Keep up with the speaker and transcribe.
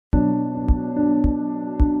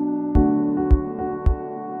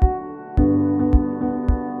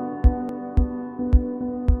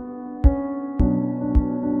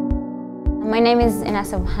My name is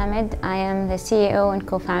Enass Abo Hamed. I am the CEO and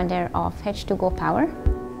co-founder of H2Go Power.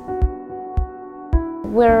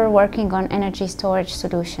 We're working on energy storage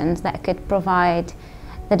solutions that could provide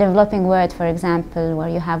the developing world, for example, where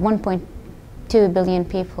you have 1.2 billion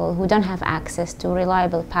people who don't have access to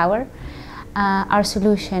reliable power. Our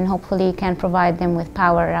solution hopefully can provide them with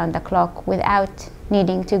power around the clock without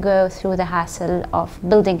needing to go through the hassle of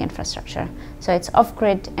building infrastructure. So it's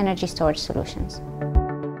off-grid energy storage solutions.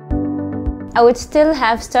 I would still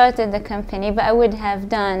have started the company, but I would have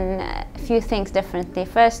done a few things differently.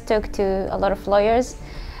 First, talk to a lot of lawyers.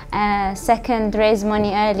 Second, raise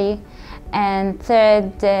money early. And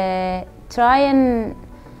third, try and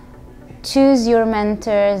choose your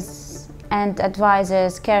mentors and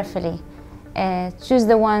advisors carefully. Choose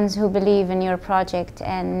the ones who believe in your project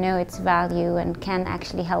and know its value and can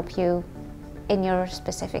actually help you in your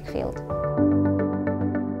specific field.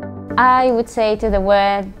 I would say to the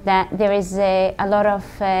world that there is a lot of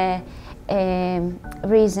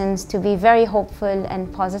reasons to be very hopeful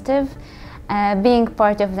and positive. Being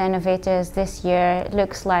part of the Innovators this year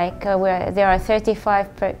looks like there are 35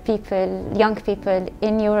 young people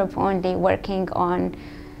in Europe only working on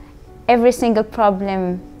every single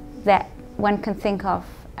problem that one can think of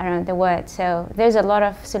around the world. So there's a lot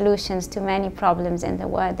of solutions to many problems in the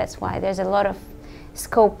world. That's why there's a lot of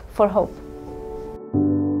scope for hope.